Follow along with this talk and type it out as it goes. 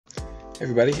Hey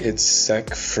everybody, it's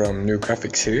Zach from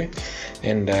NUUGRAPHICS here,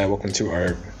 and welcome to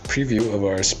our preview of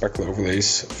our sparkler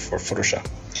overlays for Photoshop.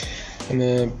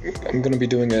 I'm going to be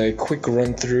doing a quick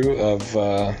run through of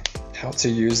how to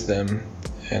use them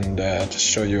and just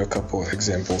show you a couple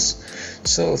examples.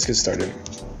 So let's get started.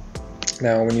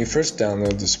 Now, when you first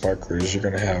download the sparklers, you're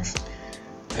going to have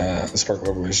the sparkler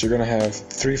overlays. You're going to have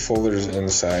 3 folders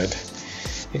inside.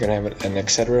 You're going to have an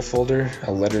etc. folder,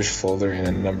 a letters folder, and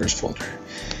a numbers folder.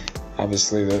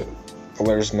 Obviously, the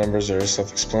letters and numbers are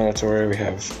self-explanatory. We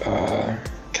have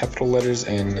capital letters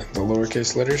and the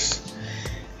lowercase letters,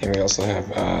 and we also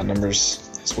have numbers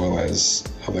as well as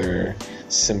other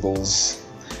symbols,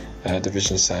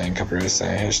 division sign, copyright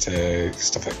sign, hashtag,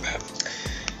 stuff like that.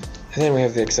 And then we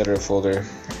have the etc. folder,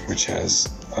 which has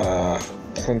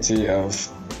plenty of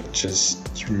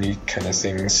just unique kind of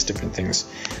things, different things,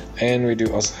 and we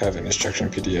do also have an instruction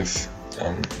PDF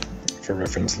for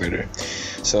reference later.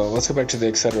 So let's go back to the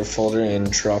etc. folder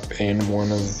and drop in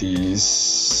one of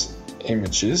these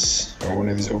images or one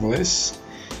of these overlays.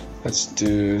 Let's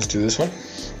do this one.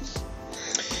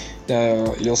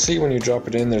 Now you'll see when you drop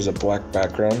it in, there's a black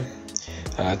background.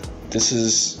 This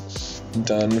is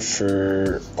done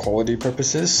for quality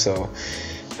purposes. So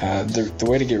the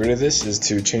way to get rid of this is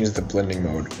to change the blending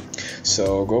mode.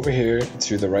 So go over here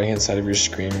to the right hand side of your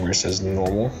screen where it says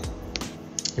normal.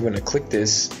 You're going to click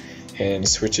this and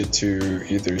switch it to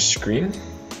either screen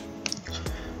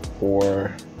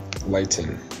or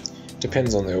lighten.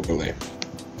 Depends on the overlay,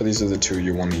 but these are the two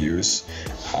you want to use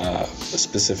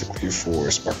specifically for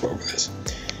sparkler overlays.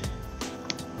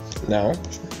 Now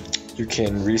you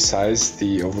can resize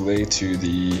the overlay to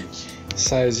the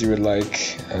size you would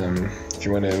like. If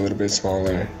you want it a little bit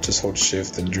smaller, just hold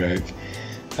shift and drag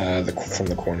from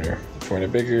the corner. If you want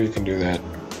it bigger, you can do that.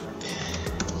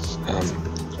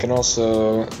 You can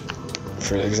also,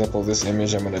 for example, this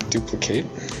image I'm going to duplicate,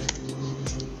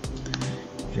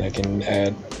 and I can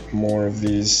add more of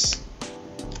these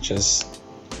just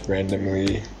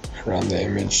randomly around the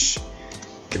image,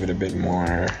 give it a bit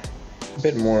more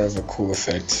of a cool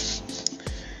effect.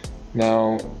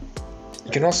 Now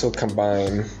you can also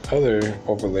combine other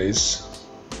overlays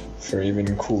for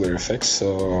even cooler effects.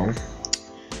 So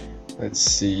let's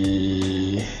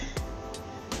see,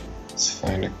 let's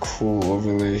find a cool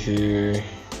overlay here.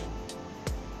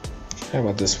 How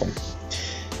about this one?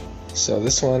 So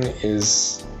this one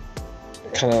is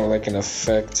kind of like an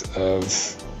effect of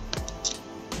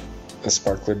a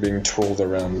sparkler being twirled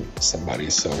around somebody.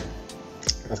 So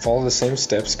I'll follow the same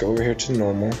steps. Go over here to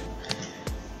normal,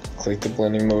 click the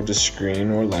blending mode to screen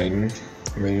or lighten.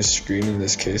 I'm going to use screen in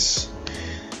this case.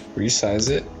 Resize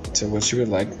it to what you would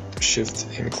like. Shift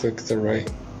and click the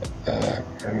right,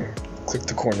 and click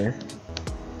the corner.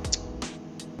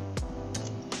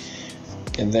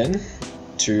 And then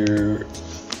to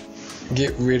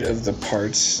get rid of the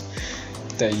parts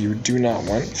that you do not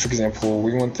want, for example,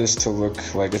 we want this to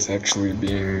look like it's actually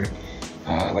being,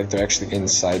 like they're actually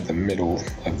inside the middle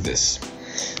of this.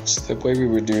 So the way we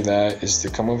would do that is to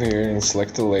come over here and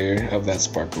select the layer of that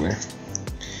sparkler.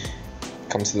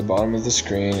 Come to the bottom of the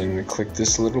screen and click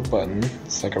this little button.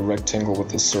 It's like a rectangle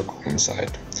with a circle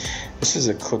inside. This is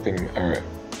a clipping, or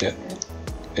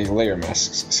a layer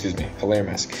mask, excuse me, a layer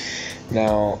mask.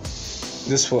 Now,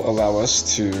 this will allow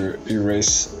us to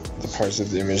erase the parts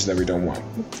of the image that we don't want.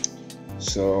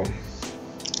 So,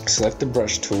 select the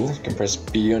brush tool. You can press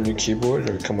B on your keyboard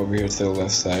or come over here to the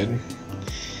left side.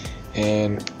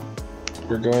 And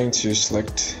we're going to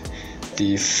select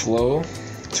the flow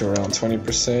to around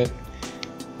 20%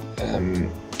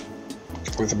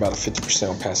 with about a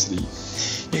 50% opacity.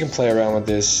 You can play around with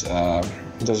this.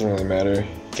 It doesn't really matter.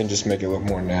 You can just make it look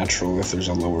more natural if there's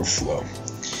a lower flow.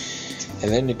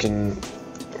 And then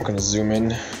we're going to zoom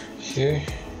in here.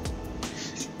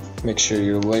 Make sure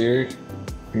your layer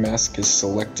mask is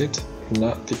selected,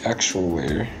 not the actual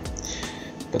layer,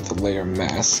 but the layer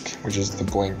mask, which is the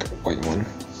blank white one.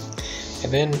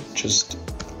 And then just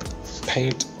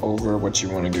paint over what you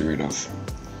want to get rid of.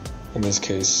 In this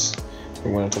case, we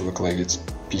want it to look like it's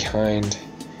behind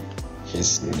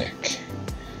his neck.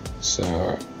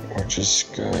 So we're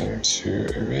just going to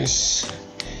erase.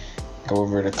 Go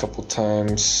over it a couple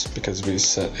times because we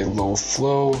set a low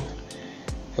flow.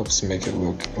 Helps make it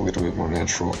look a little bit more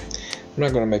natural. I'm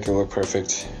not going to make it look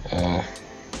perfect.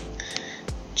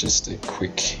 Just a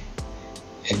quick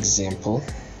example.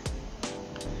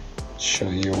 Show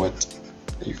you what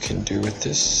you can do with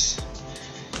this.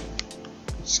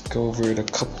 Let's go over it a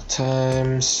couple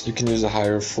times. You can use a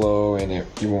higher flow and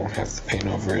you won't have to paint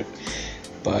over it.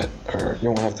 Or you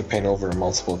won't have to paint over it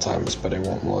multiple times, but it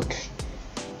won't look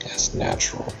as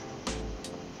natural.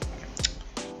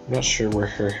 I'm not sure where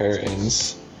her hair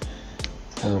ends.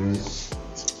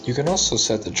 You can also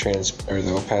set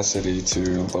the opacity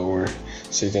to lower,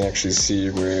 so you can actually see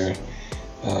where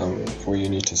you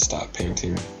need to stop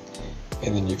painting,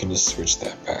 and then you can just switch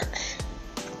that back.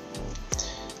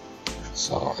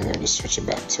 So I'm going to just switch it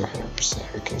back to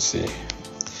 100%. We can see.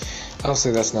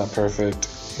 Obviously, that's not perfect,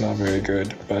 not very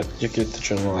good, but you get the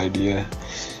general idea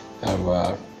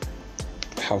of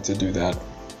how to do that.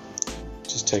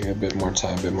 Just take a bit more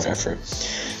time, a bit more effort.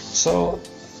 So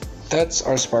that's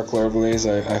our sparkler overlays.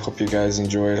 I hope you guys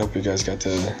enjoyed. Hope you guys got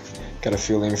a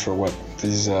feeling for what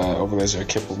these overlays are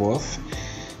capable of.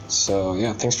 So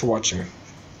yeah, thanks for watching.